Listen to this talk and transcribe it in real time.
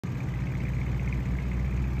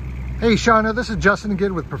Hey Shauna, this is Justin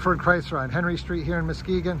again with Preferred Chrysler on Henry Street here in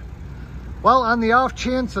Muskegon. Well, on the off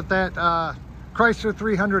chance that Chrysler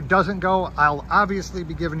 300 doesn't go, I'll obviously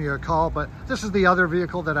be giving you a call, but this is the other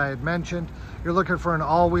vehicle that I had mentioned. You're looking for an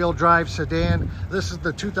all-wheel drive sedan. This is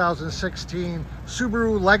the 2016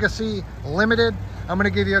 Subaru Legacy Limited. I'm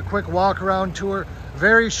going to give you a quick walk around tour.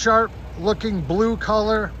 Very sharp looking blue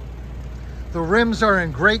color. The rims are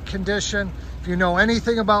in great condition. If you know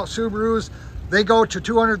anything about Subarus, they go to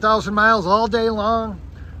 200,000 miles all day long.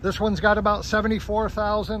 This one's got about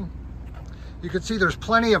 74,000. You can see there's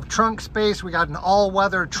plenty of trunk space. We got an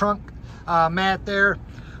all-weather trunk mat there.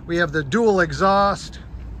 We have the dual exhaust.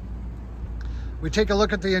 We take a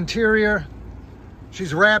look at the interior.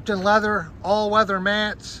 She's wrapped in leather, all-weather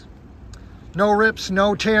mats. No rips,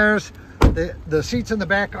 no tears. The seats in the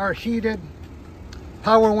back are heated.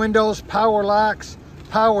 Power windows, power locks,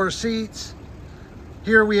 power seats.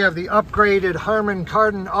 Here we have the upgraded Harman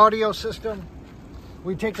Kardon audio system.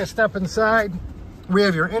 We take a step inside. We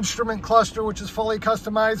have your instrument cluster, which is fully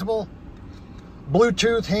customizable.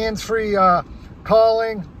 Bluetooth, hands-free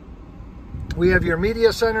calling. We have your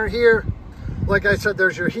media center here. Like I said,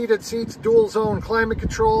 there's your heated seats, dual zone climate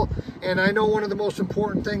control. And I know one of the most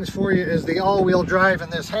important things for you is the all-wheel drive,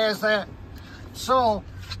 and this has that. So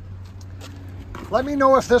let me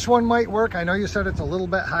know if this one might work. I know you said it's a little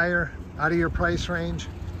bit higher, out of your price range.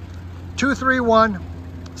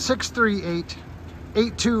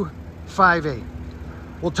 231-638-8258.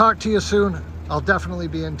 We'll talk to you soon. I'll definitely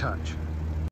be in touch.